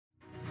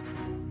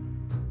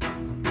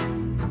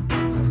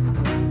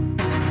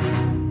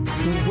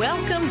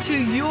Welcome to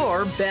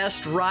Your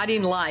Best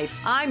Writing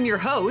Life. I'm your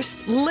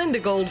host, Linda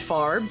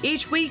Goldfarb.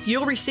 Each week,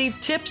 you'll receive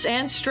tips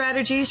and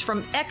strategies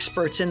from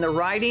experts in the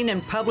writing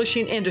and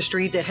publishing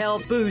industry to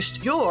help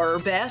boost your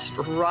best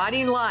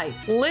writing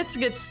life. Let's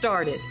get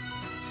started.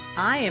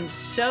 I am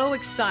so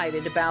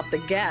excited about the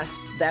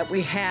guests that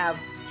we have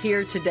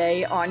here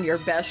today on Your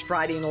Best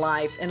Writing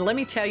Life. And let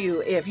me tell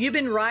you, if you've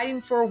been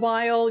writing for a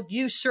while,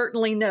 you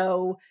certainly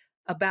know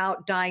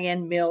about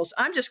Diane Mills.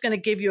 I'm just going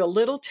to give you a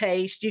little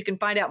taste. You can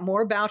find out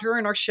more about her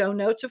in our show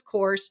notes, of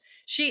course.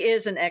 She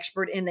is an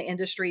expert in the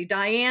industry.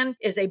 Diane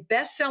is a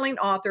best-selling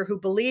author who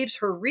believes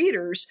her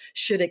readers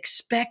should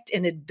expect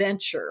an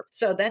adventure.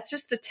 So that's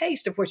just a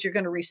taste of what you're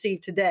going to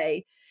receive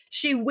today.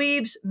 She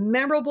weaves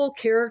memorable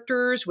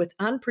characters with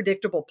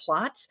unpredictable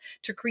plots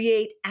to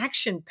create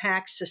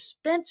action-packed,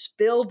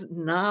 suspense-filled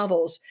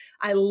novels.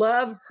 I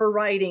love her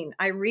writing.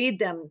 I read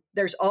them.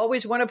 There's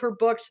always one of her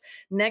books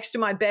next to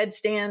my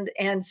bedstand.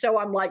 And so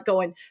I'm like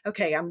going,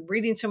 okay, I'm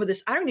reading some of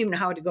this. I don't even know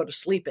how to go to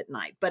sleep at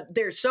night, but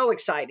they're so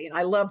exciting.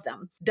 I love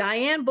them.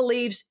 Diane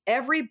believes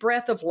every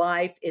breath of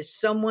life is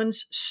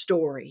someone's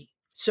story.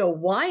 So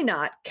why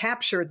not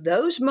capture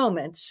those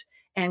moments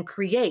and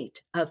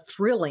create a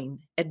thrilling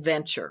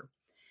adventure?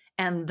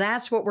 And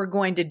that's what we're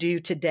going to do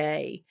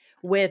today.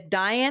 With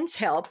Diane's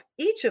help,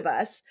 each of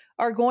us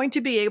are going to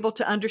be able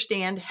to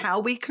understand how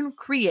we can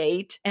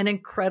create an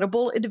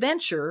incredible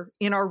adventure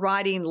in our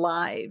writing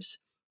lives.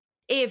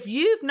 If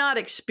you've not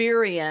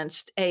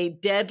experienced a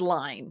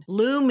deadline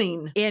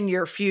looming in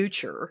your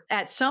future,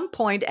 at some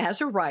point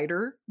as a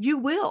writer, you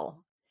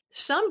will.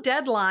 Some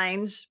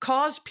deadlines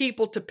cause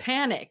people to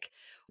panic.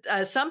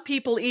 Some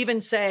people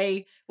even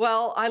say,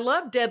 well, I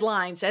love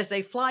deadlines as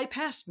they fly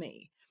past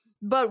me.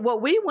 But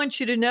what we want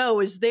you to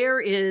know is there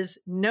is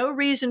no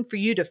reason for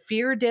you to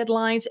fear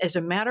deadlines. As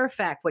a matter of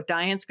fact, what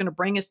Diane's going to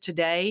bring us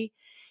today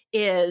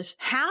is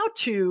how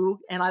to,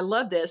 and I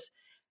love this,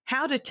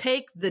 how to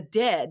take the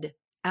dead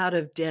out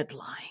of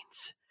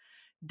deadlines.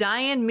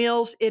 Diane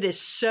Mills, it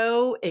is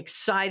so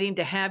exciting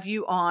to have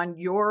you on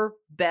Your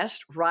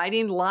Best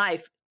Writing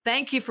Life.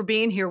 Thank you for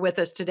being here with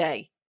us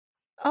today.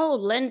 Oh,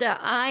 Linda,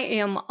 I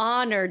am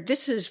honored.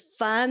 This is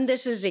fun.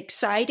 This is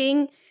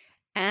exciting.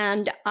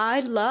 And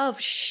I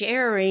love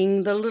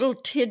sharing the little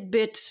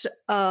tidbits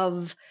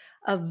of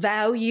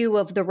value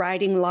of the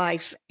writing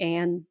life.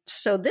 And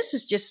so this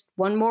is just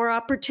one more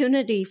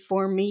opportunity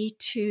for me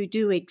to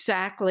do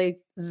exactly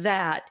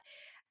that.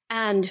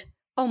 And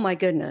oh my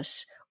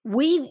goodness,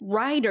 we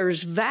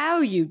writers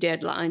value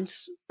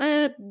deadlines.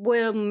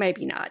 Well,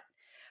 maybe not.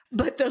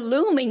 But the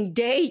looming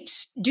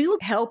dates do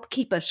help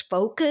keep us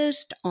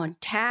focused on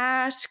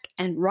task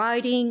and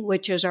writing,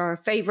 which is our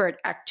favorite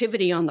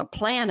activity on the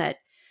planet.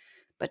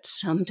 But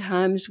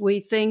sometimes we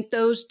think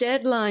those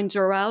deadlines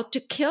are out to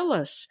kill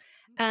us.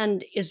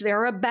 And is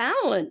there a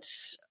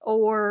balance?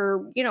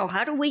 Or,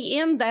 how do we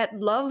end that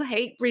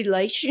love-hate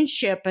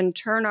relationship and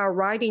turn our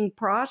writing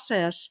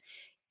process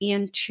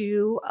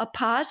into a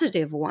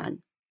positive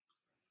one?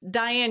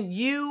 Diane,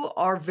 you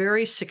are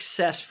very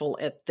successful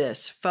at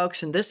this,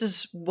 folks. And this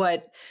is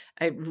what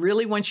I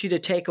really want you to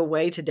take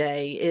away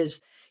today is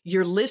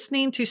you're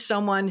listening to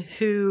someone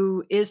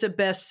who is a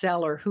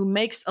bestseller, who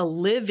makes a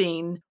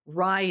living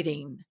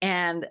writing.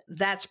 And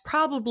that's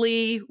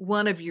probably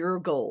one of your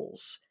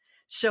goals.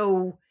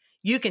 So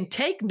you can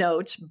take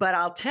notes, but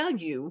I'll tell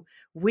you,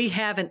 we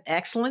have an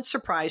excellent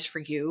surprise for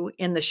you.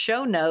 In the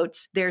show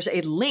notes, there's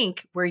a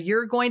link where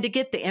you're going to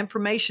get the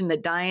information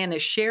that Diane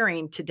is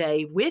sharing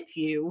today with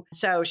you.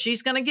 So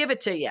she's going to give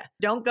it to you.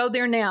 Don't go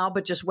there now,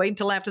 but just wait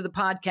until after the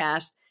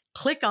podcast.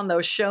 Click on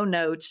those show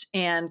notes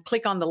and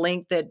click on the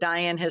link that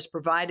Diane has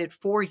provided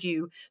for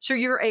you. So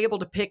you're able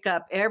to pick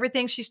up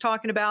everything she's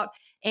talking about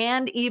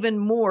and even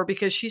more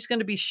because she's going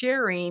to be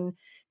sharing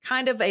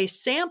kind of a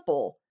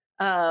sample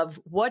of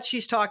what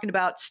she's talking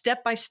about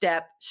step by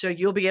step. So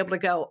you'll be able to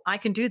go, I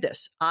can do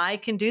this. I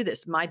can do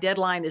this. My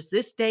deadline is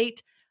this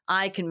date.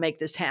 I can make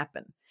this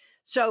happen.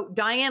 So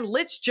Diane,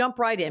 let's jump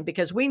right in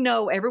because we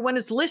know everyone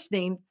is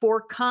listening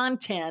for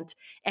content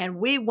and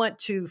we want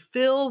to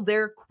fill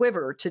their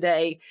quiver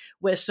today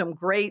with some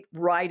great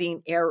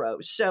writing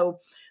arrows. So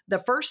the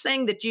first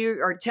thing that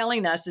you are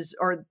telling us is,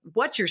 or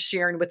what you're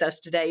sharing with us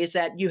today is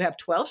that you have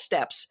 12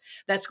 steps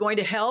that's going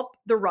to help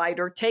the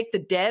writer take the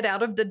dead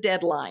out of the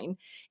deadline.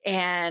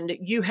 And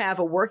you have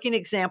a working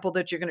example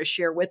that you're going to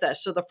share with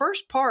us. So the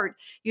first part,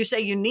 you say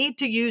you need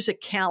to use a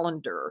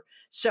calendar.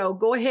 So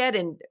go ahead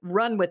and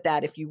run with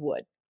that if you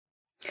would.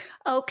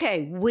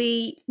 Okay,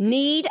 we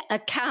need a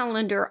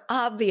calendar,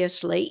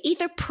 obviously,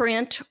 either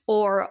print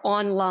or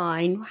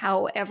online,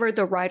 however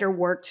the writer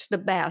works the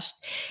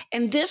best.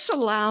 And this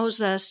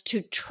allows us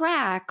to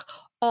track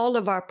all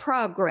of our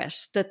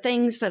progress, the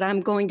things that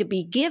I'm going to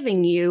be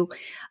giving you.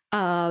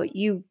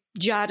 You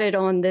jotted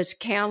on this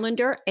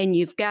calendar and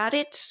you've got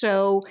it.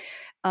 So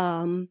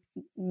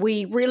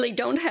we really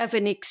don't have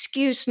an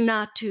excuse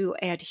not to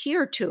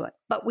adhere to it,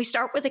 but we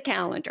start with a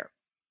calendar.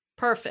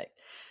 Perfect.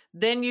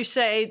 Then you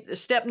say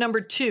step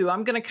number 2,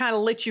 I'm going to kind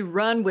of let you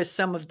run with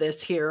some of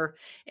this here.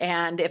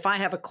 And if I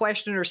have a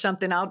question or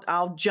something,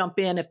 I'll jump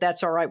in if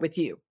that's all right with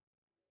you.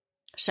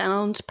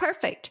 Sounds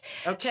perfect.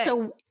 Okay.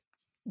 So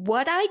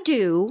what I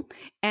do,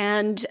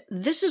 and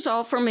this is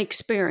all from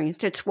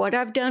experience, it's what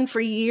I've done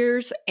for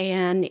years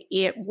and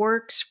it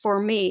works for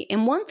me.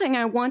 And one thing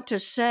I want to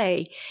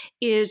say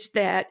is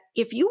that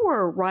if you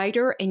are a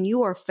writer and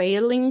you are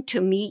failing to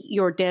meet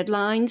your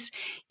deadlines,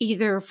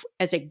 either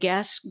as a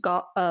guest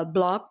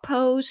blog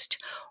post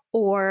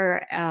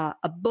or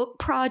a book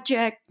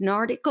project, an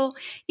article,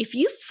 if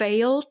you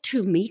fail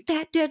to meet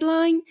that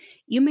deadline,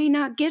 you may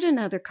not get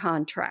another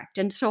contract.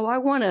 And so I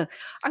want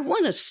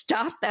to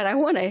stop that. I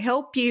want to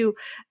help you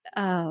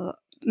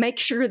make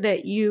sure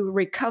that you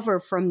recover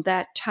from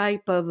that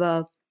type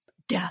of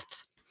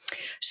death.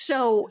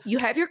 So you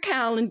have your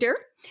calendar,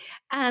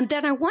 and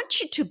then I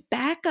want you to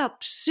back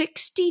up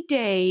 60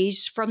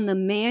 days from the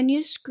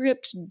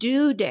manuscript's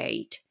due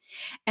date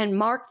and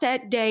mark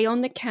that day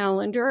on the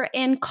calendar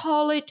and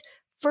call it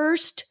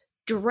first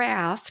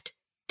draft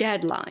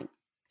deadline.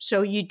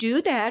 So you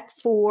do that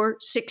for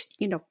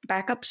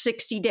back up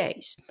 60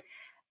 days.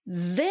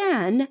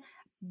 Then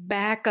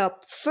back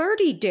up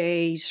 30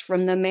 days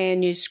from the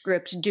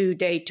manuscript's due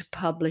date to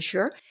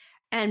publisher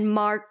and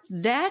mark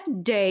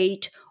that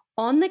date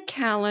on the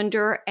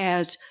calendar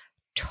as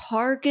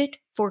target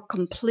for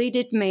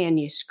completed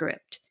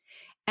manuscript.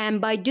 And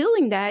by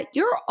doing that,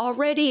 you're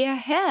already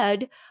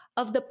ahead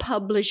of the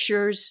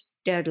publisher's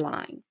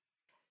deadline.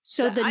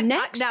 So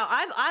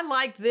I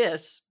like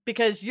this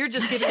because you're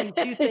just giving me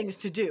 2 things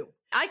to do.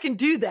 I can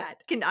do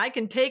that. I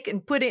can take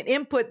and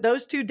input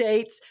those 2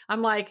 dates.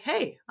 I'm like,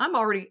 hey, I'm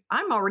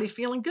already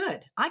feeling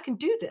good. I can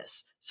do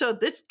this. So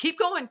keep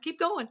going.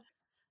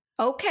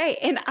 Okay.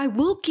 And I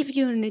will give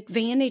you an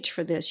advantage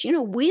for this.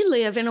 We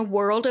live in a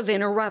world of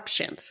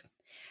interruptions.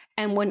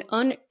 And when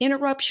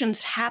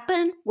interruptions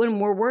happen, when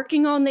we're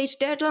working on these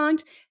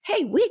deadlines,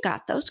 hey, we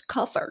got those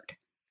covered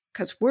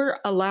because we're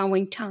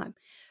allowing time.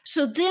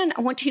 So then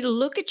I want you to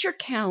look at your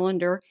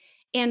calendar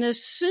and,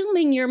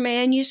 assuming your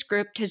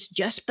manuscript has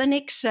just been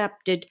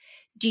accepted,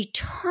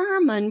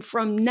 determine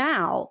from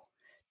now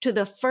to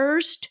the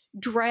first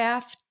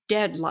draft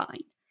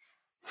deadline,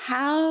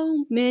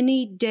 how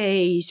many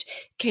days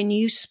can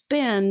you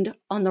spend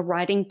on the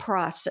writing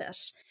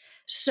process?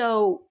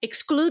 So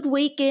exclude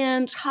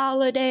weekends,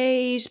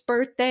 holidays,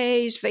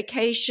 birthdays,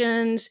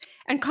 vacations,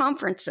 and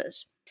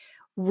conferences.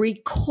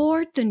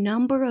 Record the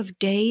number of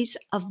days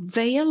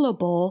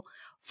available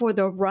for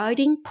the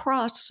writing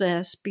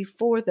process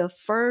before the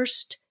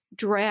first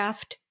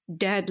draft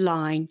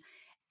deadline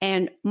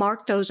and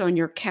mark those on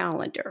your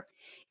calendar.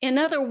 In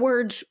other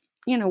words,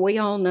 we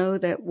all know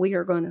that we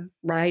are going to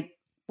write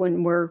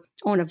when we're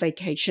on a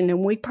vacation,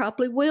 and we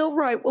probably will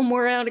write when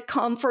we're at a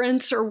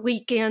conference or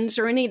weekends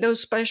or any of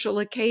those special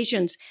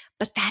occasions,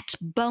 but that's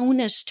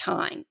bonus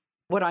time.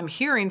 What I'm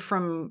hearing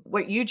from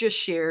what you just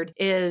shared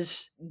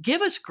is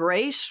give us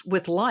grace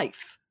with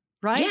life,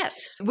 right?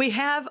 Yes. We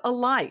have a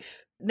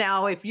life.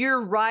 Now, if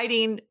you're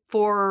writing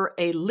for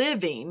a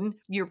living,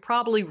 you're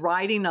probably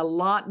writing a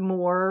lot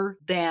more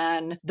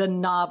than the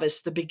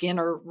novice, the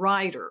beginner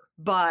writer.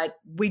 But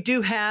we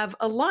do have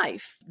a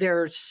life.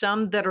 There's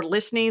some that are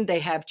listening. They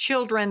have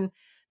children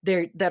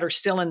that are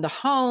still in the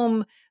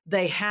home.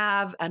 They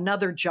have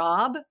another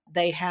job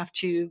they have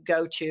to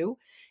go to.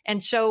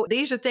 And so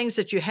these are things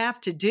that you have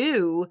to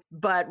do,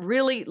 but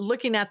really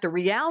looking at the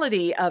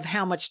reality of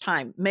how much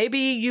time. Maybe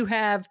you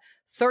have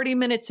 30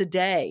 minutes a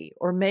day,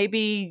 or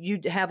maybe you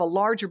have a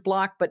larger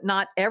block, but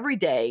not every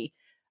day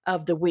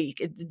of the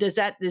week. Is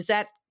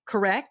that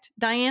correct,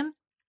 Diane?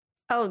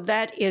 Oh,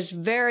 that is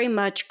very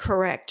much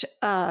correct.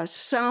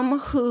 Some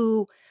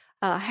who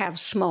have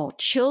small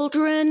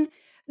children,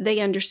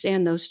 they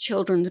understand those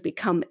children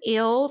become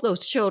ill.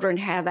 Those children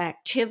have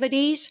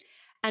activities.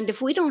 And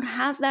if we don't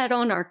have that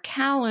on our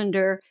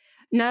calendar,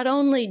 not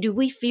only do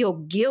we feel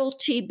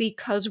guilty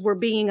because we're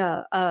being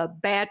a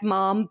bad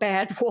mom,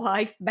 bad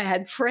wife,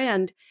 bad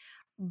friend,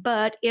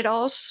 but it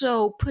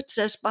also puts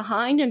us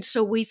behind. And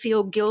so we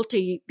feel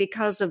guilty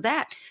because of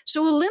that.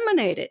 So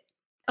eliminate it.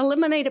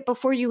 Eliminate it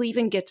before you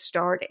even get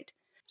started.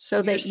 So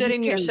You're that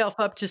setting yourself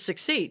up to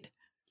succeed.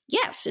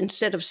 Yes,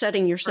 instead of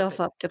setting yourself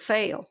up to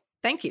fail.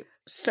 Thank you.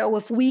 So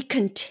if we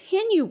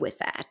continue with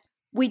that,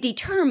 we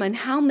determine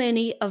how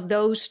many of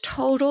those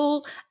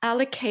total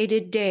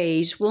allocated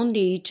days we'll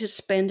need to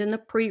spend in the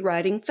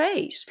pre-writing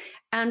phase.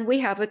 And we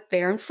have it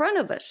there in front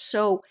of us.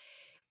 So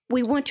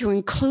we want to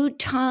include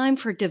time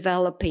for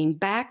developing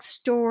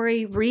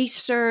backstory,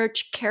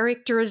 research,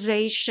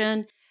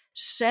 characterization,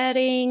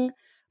 setting,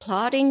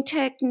 plotting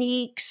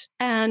techniques,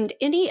 and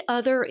any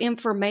other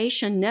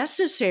information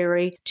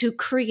necessary to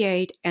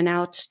create an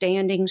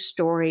outstanding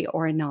story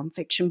or a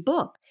nonfiction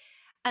book.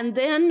 And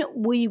then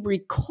we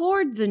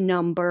record the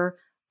number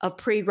of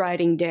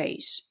pre-writing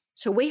days.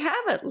 So we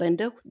have it,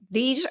 Linda.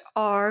 These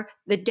are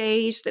the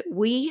days that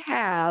we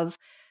have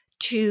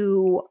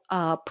to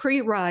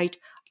pre-write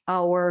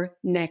our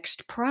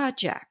next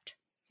project.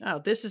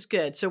 Oh, this is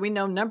good. So we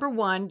know, number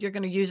one, you're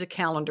going to use a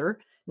calendar.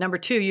 Number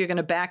 2, you're going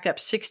to back up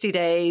 60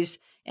 days,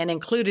 and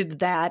included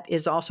that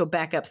is also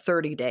back up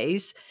 30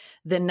 days.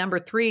 Then number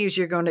 3 is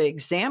you're going to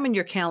examine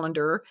your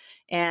calendar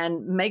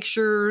and make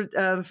sure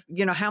of,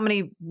 how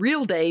many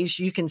real days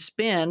you can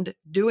spend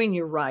doing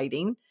your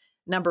writing.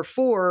 Number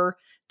 4,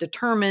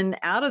 determine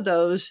out of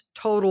those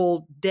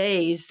total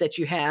days that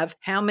you have,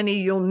 how many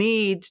you'll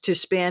need to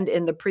spend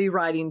in the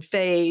pre-writing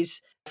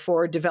phase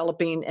for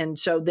developing. And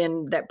so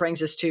then that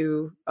brings us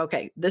to,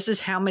 okay, this is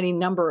how many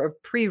number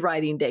of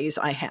pre-writing days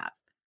I have.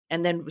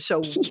 And then,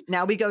 so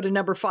now we go to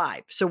number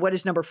 5. So what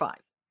is number 5?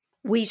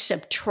 We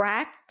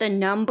subtract the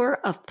number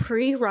of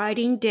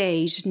pre-writing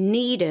days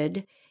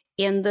needed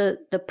in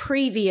the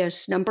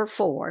previous number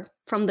 4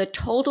 from the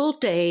total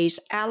days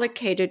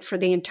allocated for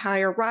the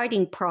entire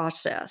writing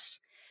process,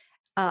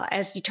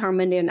 as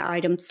determined in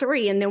item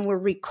 3. And then we'll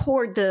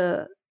record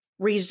the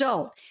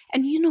result.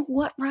 And you know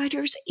what,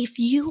 writers? If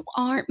you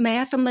aren't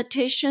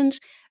mathematicians,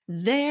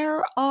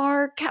 there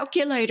are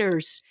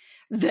calculators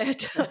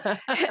that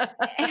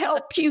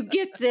help you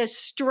get this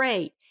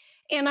straight.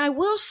 And I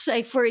will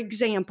say, for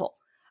example,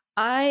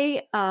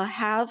 I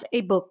have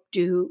a book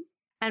due,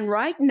 and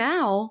right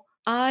now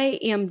I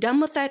am done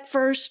with that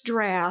first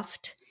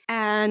draft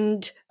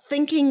and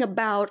thinking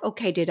about,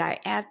 okay, did I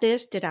add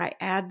this? Did I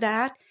add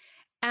that?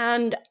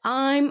 And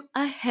I'm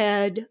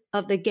ahead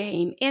of the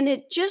game. And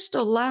it just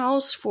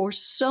allows for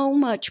so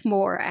much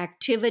more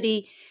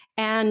activity.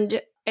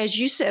 And as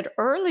you said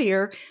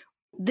earlier,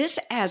 this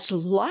adds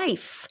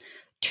life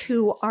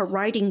to our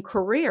writing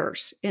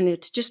careers. And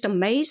it's just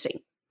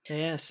amazing.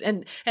 Yes.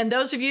 And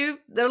those of you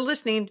that are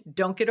listening,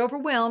 don't get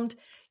overwhelmed.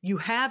 You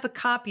have a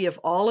copy of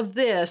all of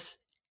this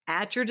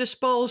at your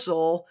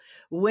disposal.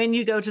 When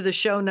you go to the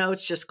show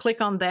notes, just click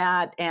on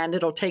that and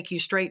it'll take you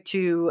straight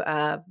to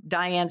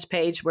Diane's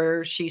page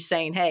where she's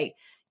saying, hey,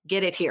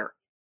 get it here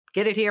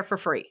for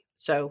free.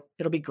 So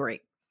it'll be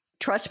great.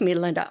 Trust me,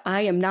 Linda,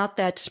 I am not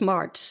that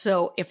smart.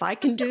 So if I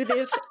can do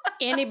this,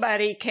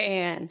 anybody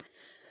can.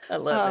 I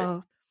love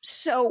it.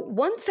 So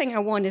one thing I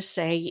want to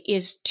say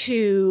is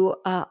to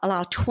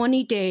allow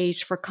 20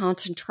 days for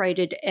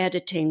concentrated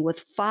editing,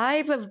 with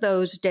 5 of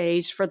those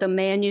days for the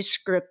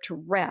manuscript to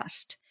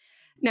rest.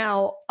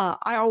 Now,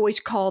 I always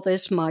call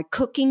this my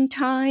cooking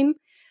time.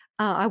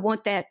 I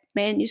want that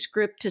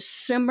manuscript to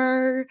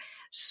simmer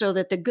so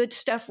that the good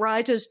stuff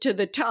rises to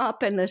the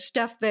top and the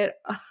stuff that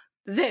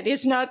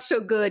is not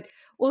so good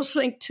will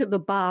sink to the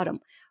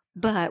bottom.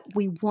 But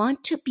we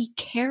want to be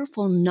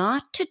careful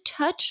not to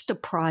touch the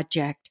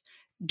project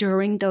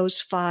during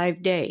those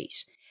 5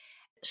 days.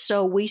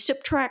 So we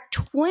subtract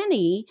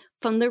 20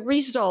 from the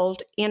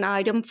result in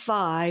item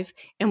 5,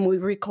 and we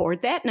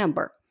record that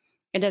number.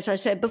 And as I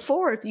said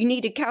before, if you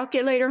need a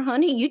calculator,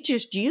 honey, you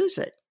just use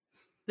it.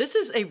 This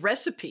is a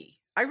recipe.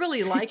 I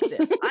really like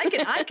this.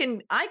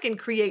 I can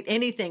create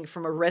anything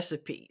from a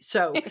recipe.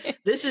 So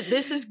this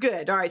is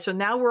good. All right. So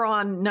now we're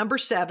on number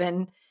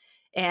 7,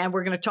 and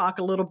we're going to talk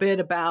a little bit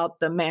about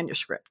the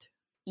manuscript.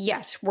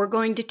 Yes, we're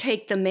going to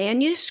take the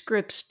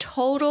manuscript's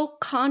total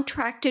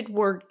contracted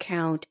word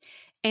count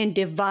and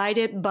divide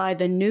it by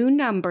the new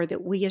number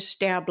that we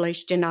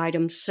established in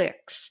item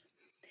 6.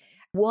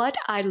 What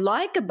I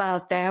like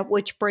about that,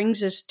 which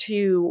brings us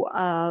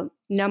to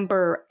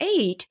number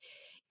 8,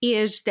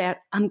 is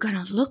that I'm going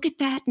to look at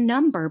that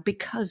number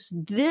because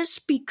this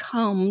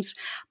becomes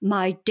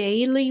my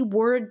daily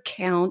word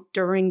count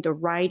during the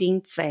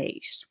writing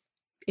phase.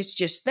 It's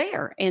just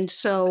there. And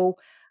so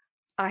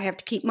I have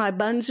to keep my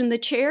buns in the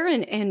chair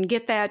and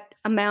get that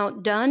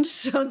amount done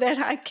so that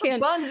I can.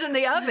 Buns in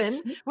the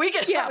oven. We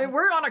can. Yeah. I mean,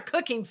 we're on a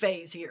cooking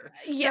phase here.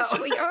 Yes,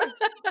 so. We are.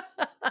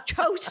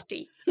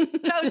 Toasty.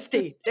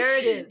 Toasty. There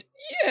it is.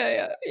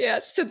 Yeah.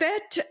 So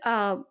that,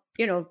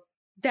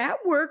 that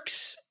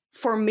works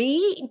for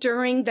me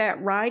during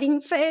that writing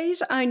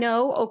phase. I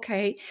know,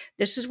 okay,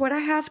 this is what I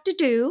have to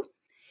do.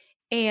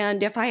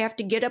 And if I have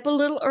to get up a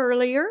little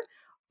earlier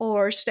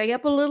or stay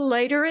up a little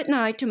later at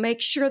night to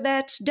make sure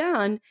that's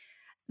done,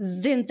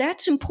 then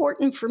that's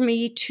important for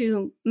me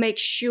to make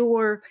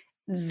sure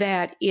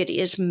that it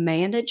is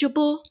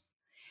manageable.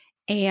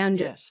 And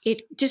yes,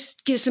 it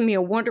just gives me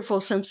a wonderful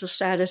sense of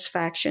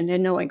satisfaction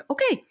in knowing,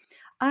 okay,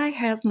 I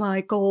have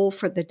my goal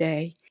for the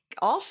day.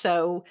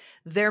 Also,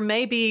 there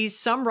may be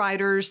some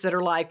writers that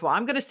are like, well,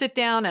 I'm going to sit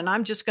down and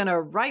I'm just going to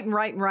write.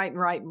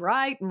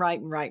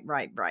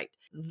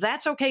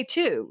 That's okay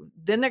too.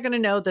 Then they're going to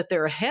know that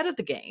they're ahead of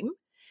the game,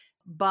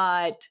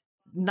 but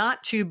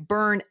not to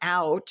burn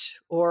out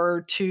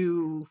or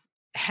to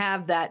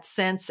have that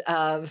sense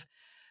of,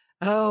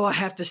 oh, I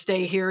have to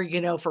stay here,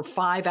 for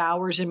 5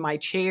 hours in my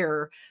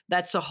chair.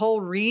 That's the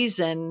whole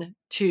reason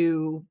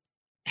to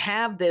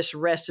have this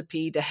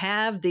recipe, to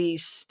have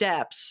these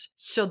steps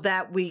so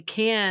that we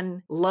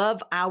can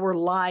love our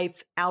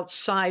life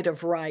outside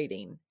of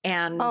writing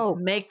and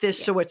make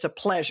this so it's a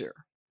pleasure.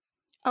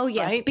 Oh,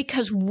 yes, right?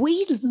 Because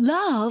we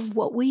love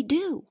what we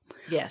do.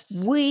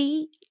 Yes.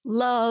 We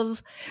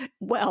love,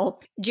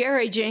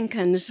 Jerry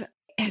Jenkins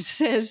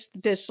says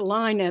this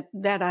line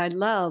that I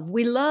love.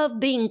 We love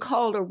being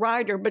called a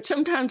writer, but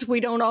sometimes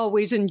we don't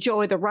always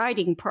enjoy the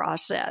writing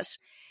process.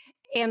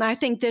 And I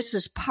think this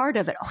is part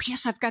of it. Oh,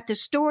 yes, I've got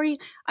this story.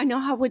 I know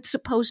how it's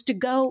supposed to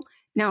go.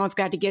 Now I've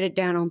got to get it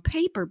down on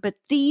paper. But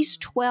these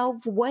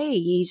 12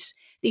 ways,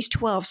 these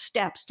 12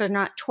 steps, they're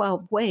not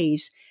 12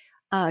 ways,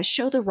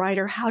 show the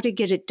writer how to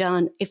get it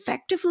done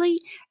effectively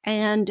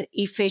and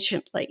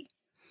efficiently.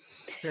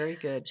 Very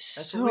good.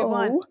 That's what we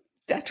want.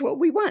 That's what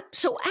we want.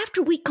 So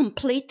after we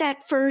complete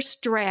that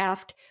first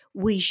draft,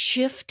 we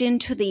shift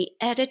into the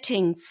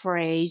editing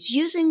phase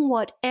using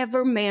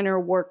whatever manner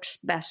works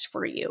best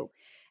for you.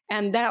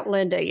 And that,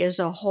 Linda, is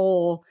a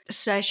whole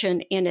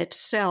session in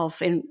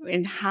itself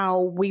in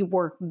how we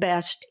work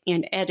best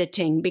in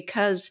editing,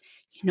 because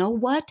you know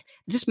what?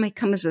 This may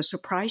come as a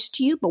surprise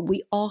to you, but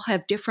we all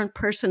have different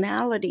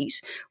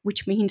personalities,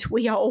 which means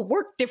we all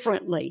work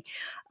differently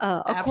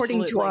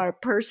according to our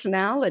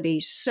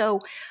personalities. So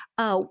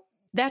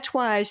that's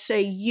why I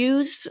say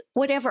use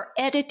whatever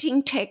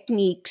editing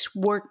techniques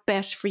work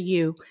best for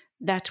you.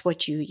 That's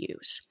what you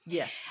use.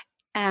 Yes.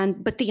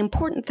 But the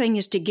important thing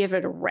is to give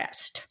it a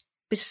rest.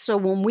 So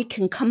when we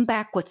can come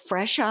back with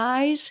fresh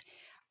eyes,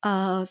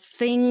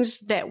 things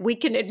that we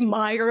can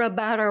admire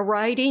about our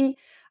writing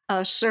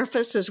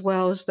surface, as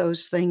well as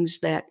those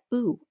things that,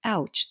 ooh,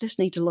 ouch, this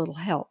needs a little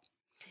help.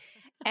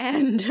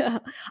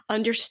 And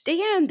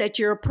understand that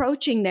you're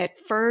approaching that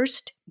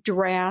first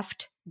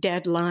draft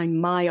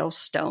deadline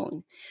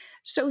milestone.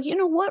 So you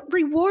know what?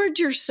 Reward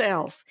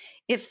yourself.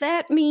 If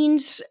that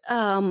means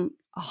a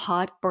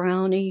hot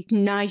brownie,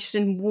 nice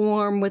and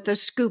warm with a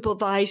scoop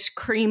of ice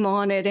cream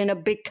on it and a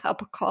big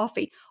cup of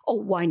coffee,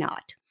 oh, why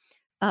not?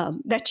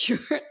 That's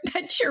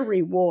your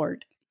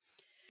reward.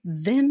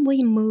 Then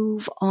we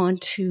move on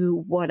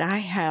to what I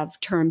have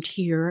termed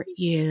here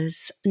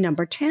is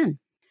number 10.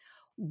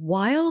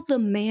 While the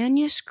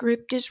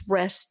manuscript is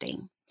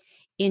resting,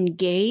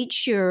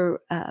 engage your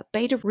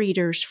beta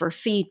readers for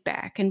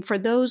feedback. And for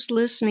those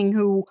listening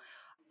who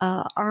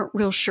aren't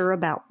real sure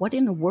about what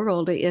in the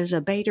world is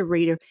a beta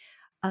reader,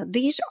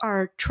 these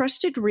are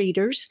trusted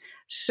readers.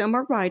 Some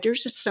are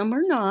writers, some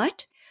are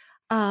not,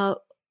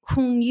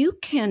 whom you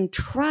can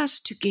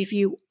trust to give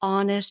you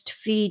honest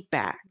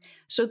feedback.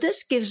 So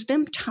this gives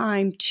them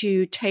time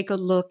to take a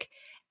look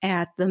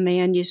at the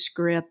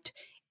manuscript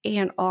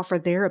and offer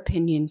their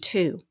opinion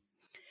too.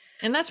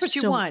 And that's what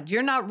you want.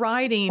 You're not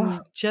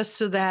writing just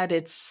so that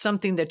it's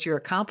something that you're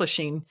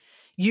accomplishing.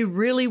 You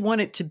really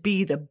want it to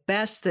be the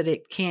best that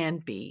it can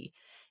be.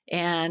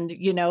 And,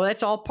 you know,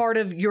 that's all part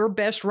of your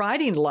best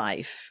writing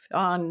life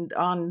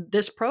on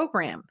this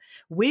program.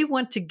 We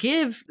want to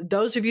give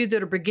those of you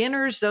that are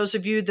beginners, those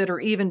of you that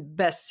are even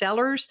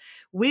bestsellers,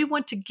 we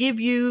want to give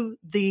you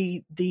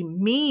the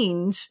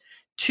means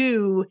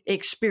to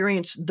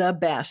experience the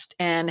best,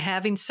 and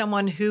having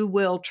someone who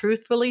will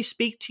truthfully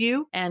speak to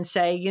you and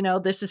say, you know,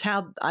 this is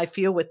how I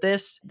feel with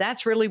this.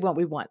 That's really what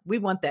we want. We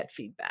want that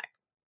feedback.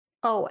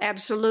 Oh,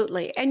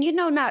 absolutely. And, you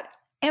know, not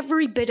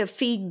every bit of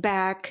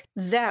feedback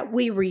that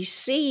we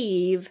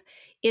receive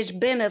is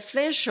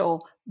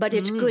beneficial, but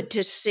it's good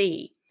to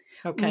see.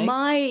 Okay.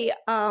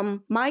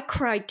 My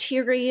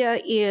criteria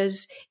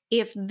is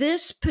if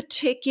this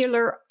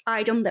particular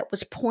item that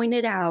was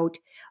pointed out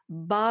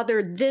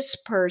bothered this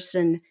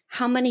person,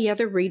 how many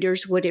other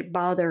readers would it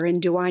bother,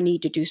 and do I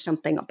need to do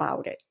something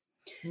about it?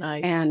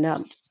 Nice. And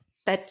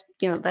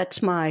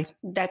that's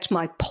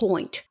my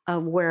point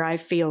of where I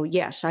feel,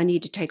 yes, I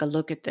need to take a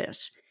look at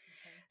this.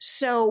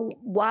 So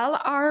while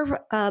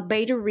our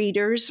beta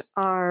readers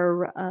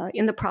are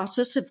in the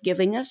process of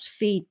giving us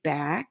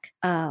feedback,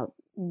 I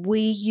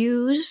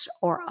use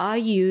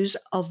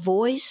a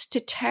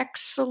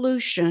voice-to-text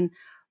solution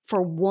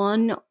for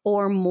one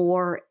or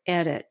more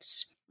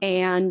edits.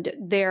 And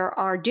there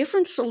are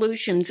different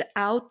solutions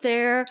out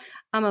there.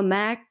 I'm a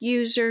Mac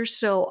user,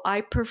 so I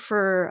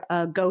prefer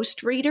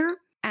Ghost Reader.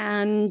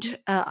 And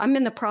I'm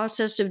in the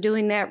process of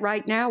doing that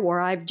right now,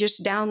 where I've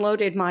just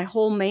downloaded my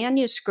whole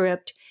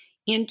manuscript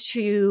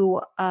into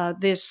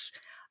this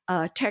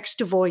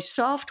text-to-voice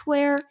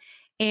software,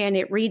 and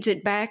it reads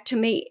it back to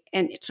me.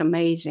 And it's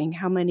amazing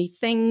how many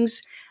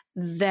things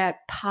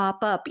that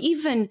pop up,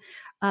 even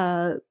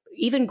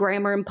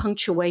grammar and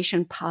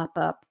punctuation pop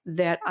up,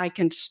 that I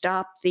can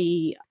stop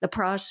the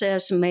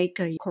process, make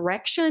a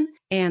correction,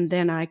 and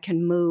then I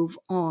can move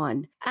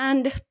on.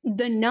 And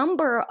the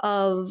number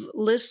of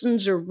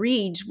listens or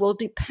reads will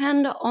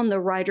depend on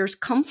the writer's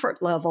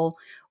comfort level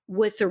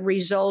with the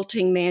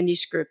resulting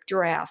manuscript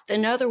draft.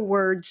 In other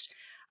words,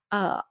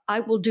 I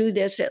will do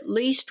this at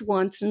least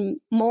once, and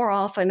more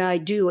often I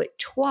do it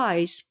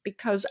twice,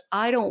 because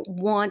I don't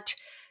want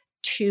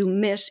to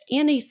miss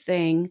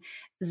anything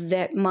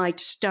that might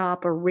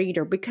stop a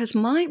reader, because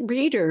my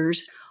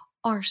readers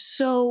are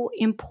so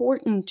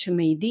important to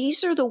me.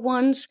 These are the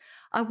ones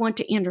I want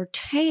to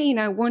entertain,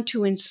 I want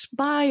to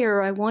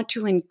inspire, I want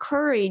to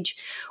encourage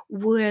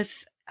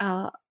with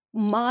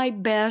my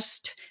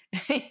best,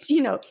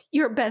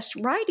 your best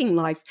writing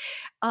life.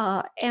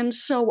 And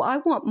so I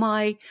want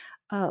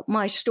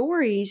my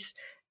stories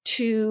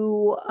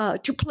to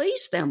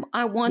please them.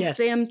 I want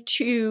them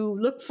to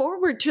look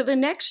forward to the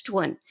next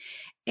one.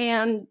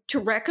 and to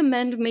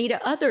recommend me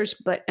to others.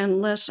 But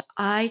unless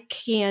I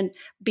can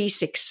be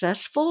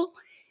successful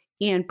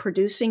in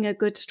producing a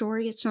good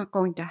story, it's not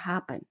going to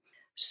happen.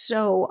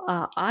 So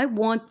I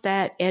want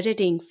that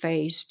editing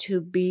phase to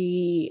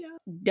be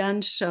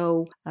done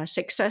so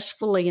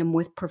successfully and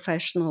with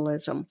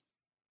professionalism.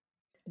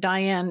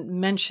 Diane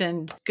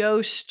mentioned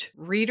Ghost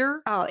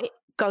Reader.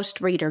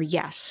 Ghost Reader,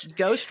 yes.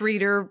 Ghost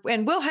Reader,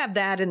 and we'll have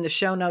that in the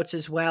show notes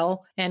as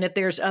well. And if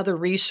there's other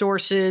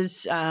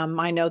resources,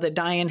 I know that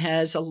Diane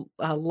has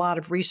a lot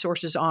of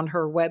resources on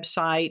her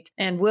website,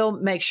 and we'll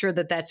make sure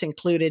that that's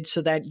included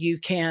so that you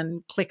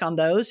can click on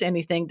those.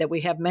 Anything that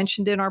we have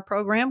mentioned in our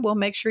program, we'll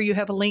make sure you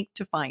have a link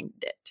to find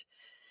it.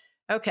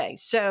 Okay,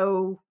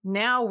 so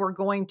now we're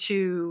going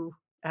to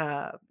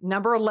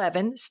number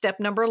 11,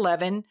 step number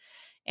 11,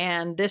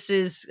 and this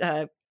is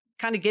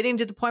kind of getting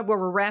to the point where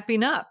we're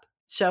wrapping up.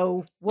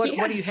 So what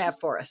do you have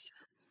for us?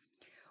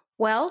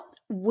 Well,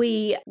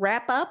 we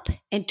wrap up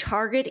and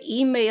target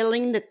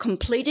emailing the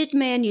completed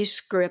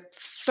manuscript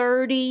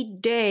 30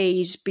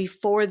 days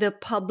before the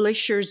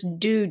publisher's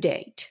due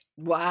date.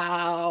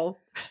 Wow.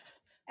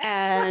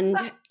 And,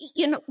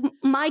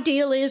 my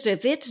deal is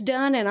if it's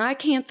done and I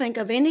can't think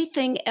of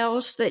anything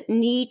else that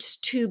needs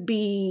to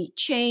be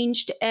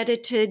changed,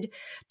 edited,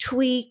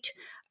 tweaked,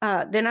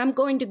 then I'm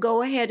going to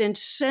go ahead and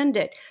send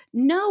it,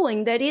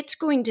 knowing that it's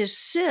going to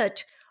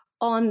sit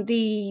on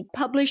the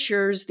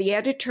publisher's, the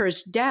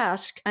editor's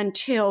desk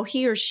until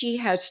he or she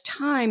has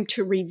time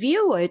to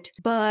review it,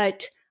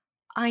 but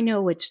I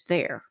know it's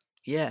there.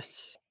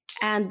 Yes.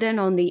 And then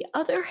on the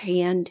other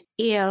hand,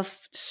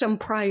 if some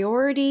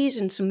priorities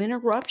and some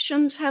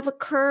interruptions have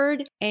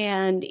occurred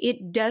and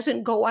it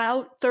doesn't go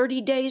out 30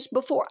 days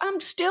before,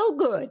 I'm still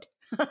good.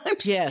 I'm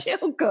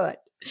still good.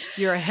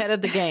 You're ahead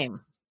of the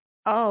game.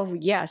 Oh,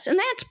 yes. And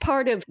that's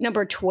part of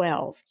number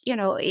 12,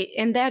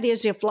 and that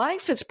is if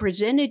life has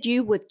presented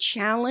you with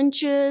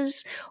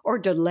challenges or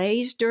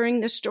delays during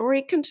the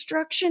story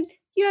construction,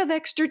 you have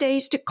extra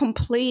days to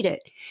complete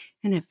it.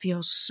 And it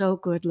feels so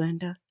good,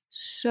 Linda.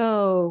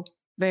 So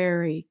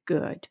very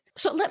good.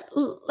 So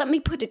let me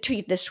put it to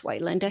you this way,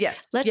 Linda.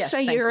 Yes. Let's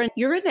say you're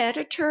an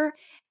editor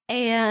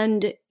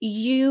and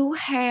you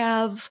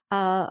have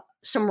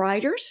some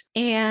writers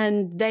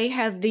and they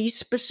have these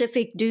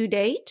specific due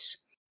dates.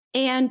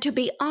 And to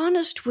be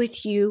honest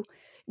with you,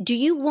 do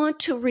you want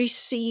to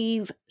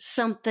receive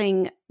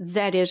something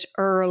that is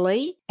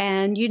early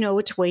and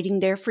it's waiting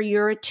there for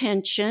your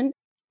attention?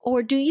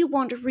 Or do you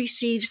want to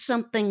receive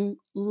something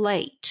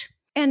late?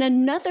 And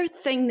another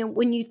thing that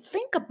when you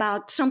think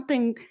about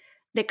something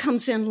that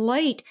comes in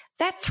late,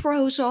 that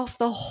throws off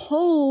the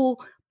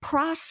whole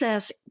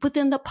process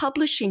within the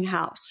publishing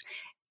house.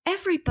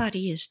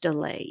 Everybody is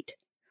delayed.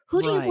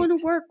 Who do you want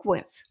to work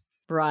with?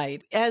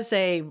 Right. As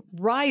a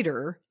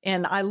writer,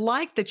 and I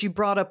like that you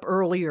brought up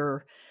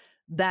earlier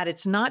that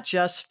it's not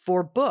just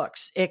for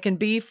books. It can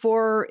be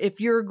for if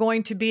you're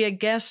going to be a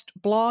guest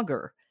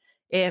blogger,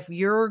 if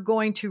you're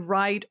going to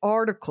write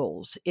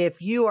articles,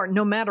 if you are,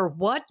 no matter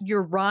what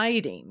you're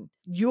writing,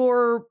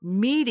 your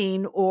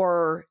meeting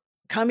or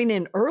coming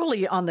in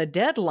early on the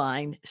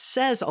deadline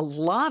says a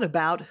lot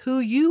about who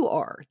you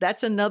are.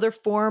 That's another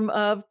form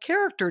of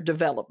character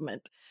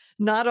development.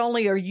 Not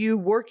only are you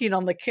working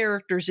on the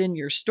characters in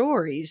your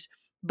stories,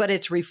 but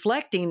it's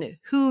reflecting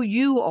who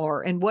you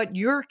are and what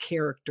your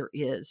character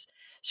is.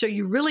 So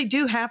you really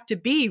do have to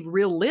be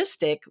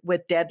realistic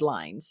with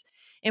deadlines.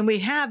 And we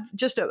have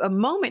just a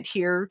moment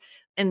here.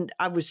 And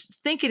I was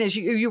thinking as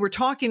you were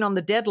talking on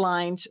the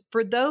deadlines,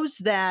 for those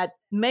that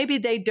maybe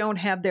they don't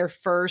have their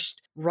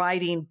first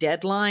writing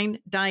deadline,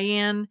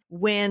 Diane,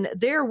 when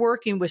they're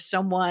working with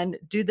someone,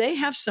 do they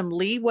have some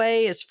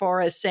leeway as far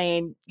as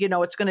saying,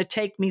 it's going to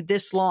take me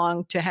this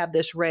long to have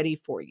this ready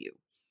for you?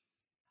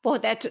 Boy,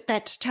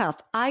 that's tough.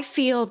 I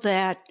feel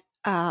that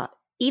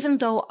even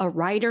though a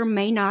writer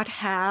may not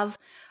have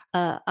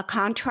a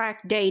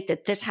contract date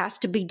that this has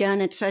to be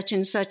done at such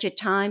and such a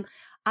time,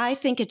 I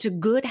think it's a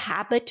good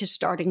habit to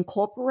start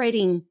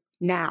incorporating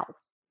now.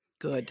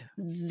 Good.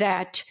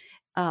 That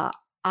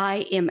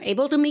I am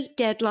able to meet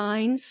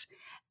deadlines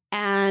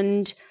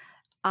and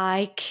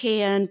I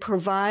can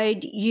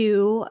provide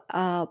you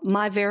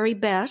my very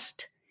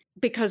best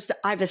because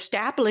I've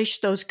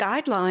established those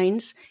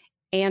guidelines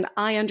and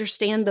I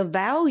understand the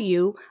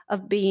value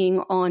of being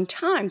on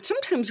time.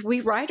 Sometimes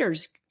we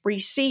writers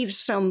receive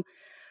some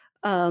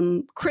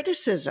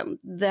criticism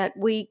that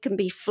we can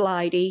be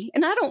flighty.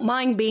 And I don't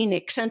mind being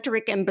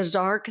eccentric and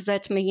bizarre because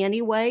that's me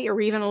anyway, or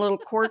even a little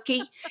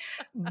quirky.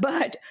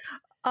 But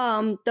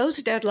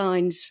those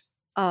deadlines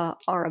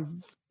are of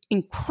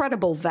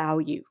incredible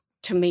value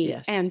to me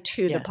and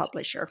to the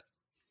publisher.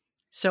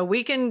 So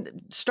we can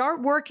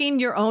start working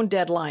your own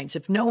deadlines.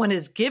 If no one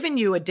has given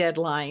you a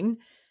deadline,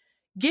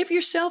 give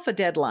yourself a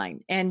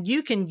deadline. And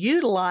you can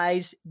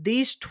utilize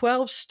these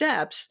 12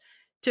 steps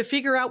to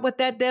figure out what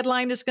that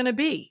deadline is going to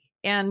be.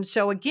 And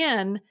so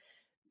again,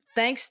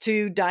 thanks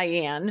to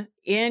Diane,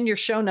 in your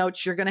show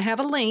notes, you're going to have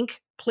a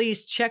link.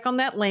 Please check on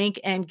that link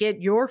and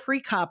get your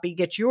free copy,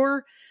 get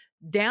your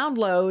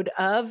download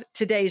of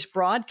today's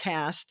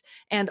broadcast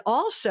and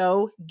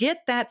also get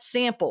that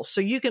sample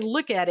so you can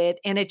look at it,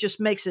 and it just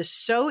makes it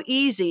so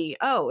easy.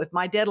 Oh, if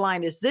my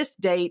deadline is this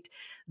date,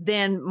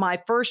 then my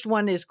first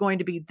one is going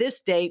to be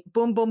this date.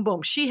 Boom, boom,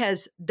 boom. She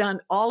has done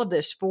all of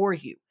this for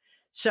you.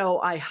 So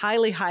I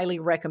highly, highly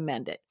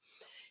recommend it.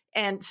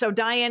 And so,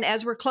 Diane,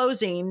 as we're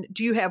closing,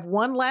 do you have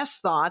one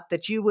last thought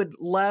that you would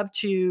love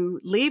to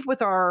leave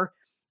with our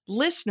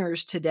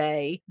listeners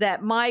today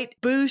that might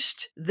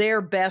boost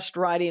their best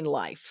writing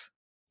life?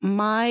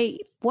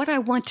 What I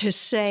want to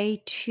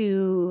say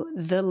to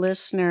the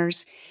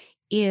listeners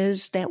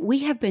is that we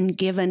have been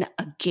given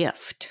a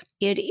gift.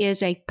 It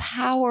is a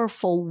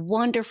powerful,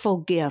 wonderful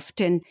gift.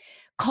 And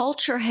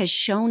culture has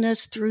shown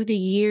us through the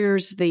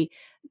years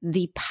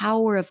the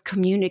power of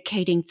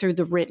communicating through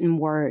the written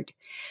word.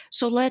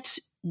 So let's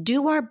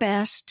do our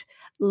best.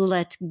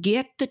 Let's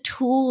get the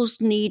tools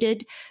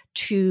needed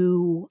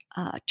to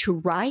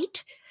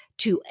write,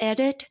 to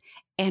edit,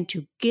 and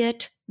to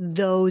get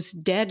those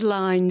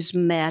deadlines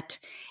met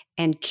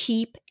and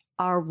keep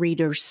our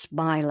readers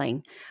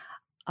smiling.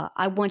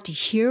 I want to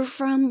hear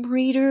from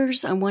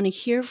readers. I want to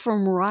hear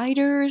from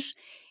writers.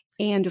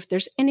 And if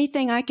there's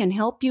anything I can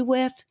help you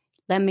with,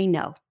 let me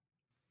know.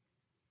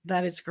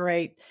 That is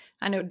great.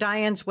 I know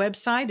Diane's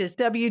website is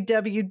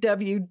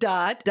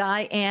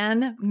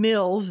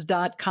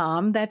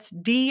www.diannemills.com. That's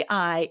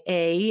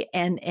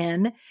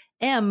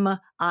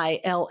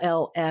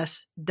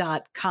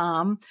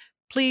DIANNMILLS.com.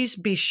 Please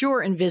be sure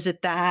and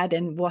visit that,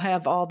 and we'll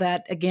have all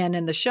that again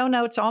in the show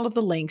notes, all of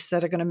the links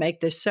that are going to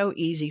make this so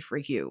easy for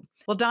you.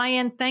 Well,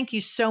 Diane, thank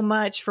you so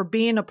much for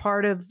being a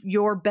part of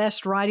your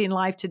best writing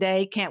life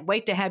today. Can't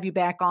wait to have you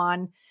back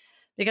on,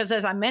 because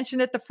as I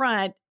mentioned at the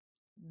front,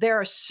 there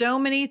are so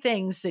many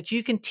things that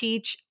you can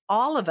teach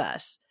all of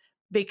us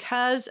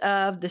because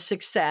of the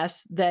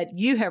success that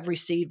you have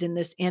received in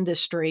this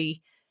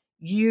industry.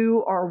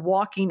 You are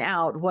walking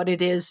out what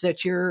it is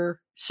that you're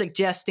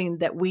suggesting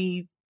that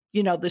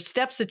the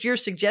steps that you're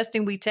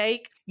suggesting we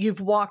take,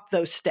 you've walked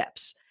those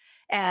steps.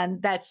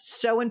 And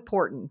that's so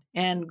important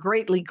and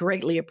greatly,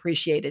 greatly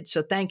appreciated.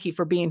 So thank you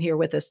for being here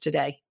with us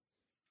today.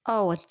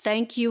 Oh,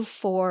 thank you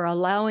for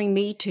allowing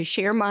me to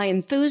share my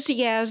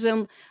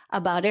enthusiasm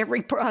about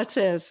every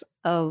process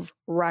of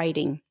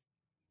writing.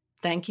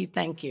 Thank you.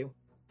 Thank you.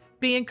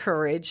 Be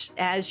encouraged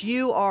as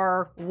you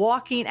are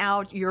walking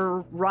out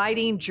your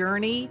writing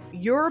journey.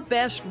 Your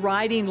best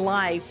writing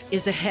life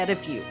is ahead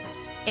of you.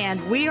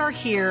 And we are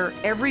here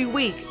every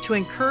week to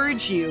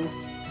encourage you.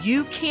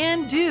 You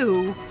can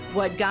do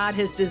what God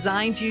has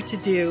designed you to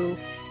do.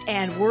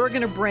 And we're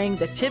going to bring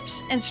the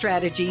tips and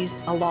strategies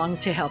along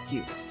to help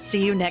you.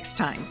 See you next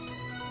time.